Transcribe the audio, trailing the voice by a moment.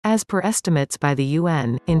As per estimates by the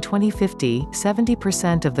UN, in 2050,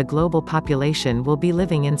 70% of the global population will be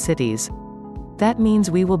living in cities. That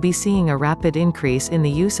means we will be seeing a rapid increase in the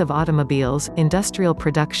use of automobiles, industrial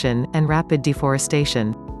production, and rapid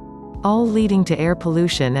deforestation, all leading to air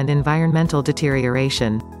pollution and environmental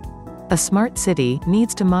deterioration. A smart city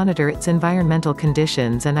needs to monitor its environmental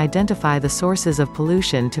conditions and identify the sources of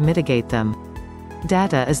pollution to mitigate them.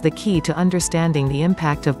 Data is the key to understanding the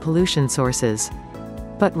impact of pollution sources.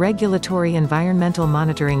 But regulatory environmental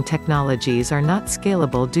monitoring technologies are not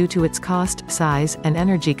scalable due to its cost, size, and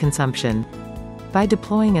energy consumption. By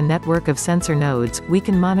deploying a network of sensor nodes, we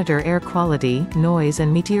can monitor air quality, noise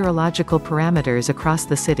and meteorological parameters across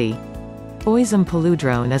the city. OISM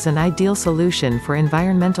Polludrone is an ideal solution for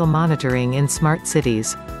environmental monitoring in smart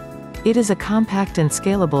cities. It is a compact and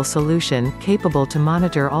scalable solution, capable to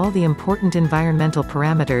monitor all the important environmental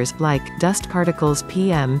parameters, like dust particles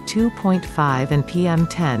PM2.5 and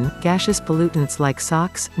PM10, gaseous pollutants like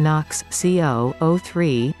SOx, NOx, CO,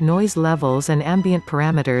 O3, noise levels and ambient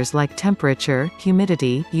parameters like temperature,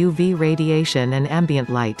 humidity, UV radiation and ambient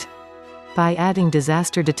light. By adding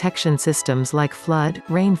disaster detection systems like flood,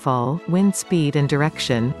 rainfall, wind speed and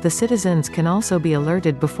direction, the citizens can also be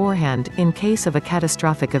alerted beforehand, in case of a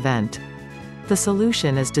catastrophic event. The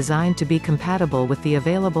solution is designed to be compatible with the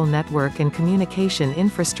available network and communication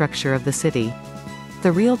infrastructure of the city.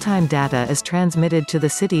 The real-time data is transmitted to the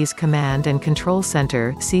city's Command and Control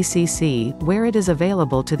Center (CCC), where it is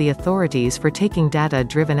available to the authorities for taking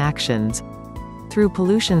data-driven actions. Through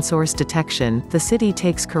pollution source detection, the city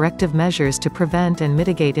takes corrective measures to prevent and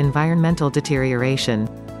mitigate environmental deterioration.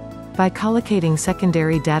 By collocating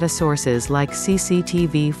secondary data sources like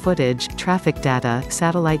CCTV footage, traffic data,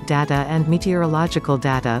 satellite data and meteorological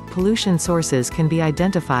data, pollution sources can be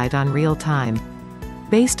identified on real time.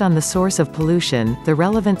 Based on the source of pollution, the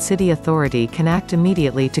relevant city authority can act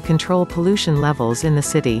immediately to control pollution levels in the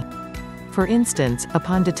city. For instance,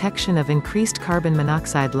 upon detection of increased carbon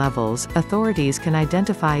monoxide levels, authorities can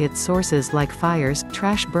identify its sources like fires,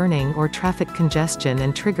 trash burning or traffic congestion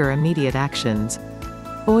and trigger immediate actions.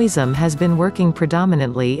 OISM has been working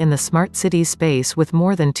predominantly in the smart cities space with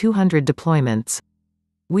more than 200 deployments.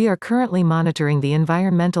 We are currently monitoring the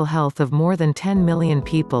environmental health of more than 10 million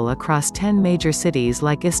people across 10 major cities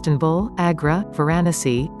like Istanbul, Agra,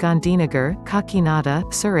 Varanasi, Gandhinagar,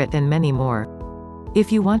 Kakinada, Surat and many more. If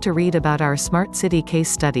you want to read about our smart city case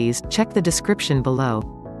studies, check the description below.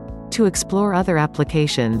 To explore other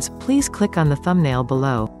applications, please click on the thumbnail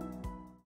below.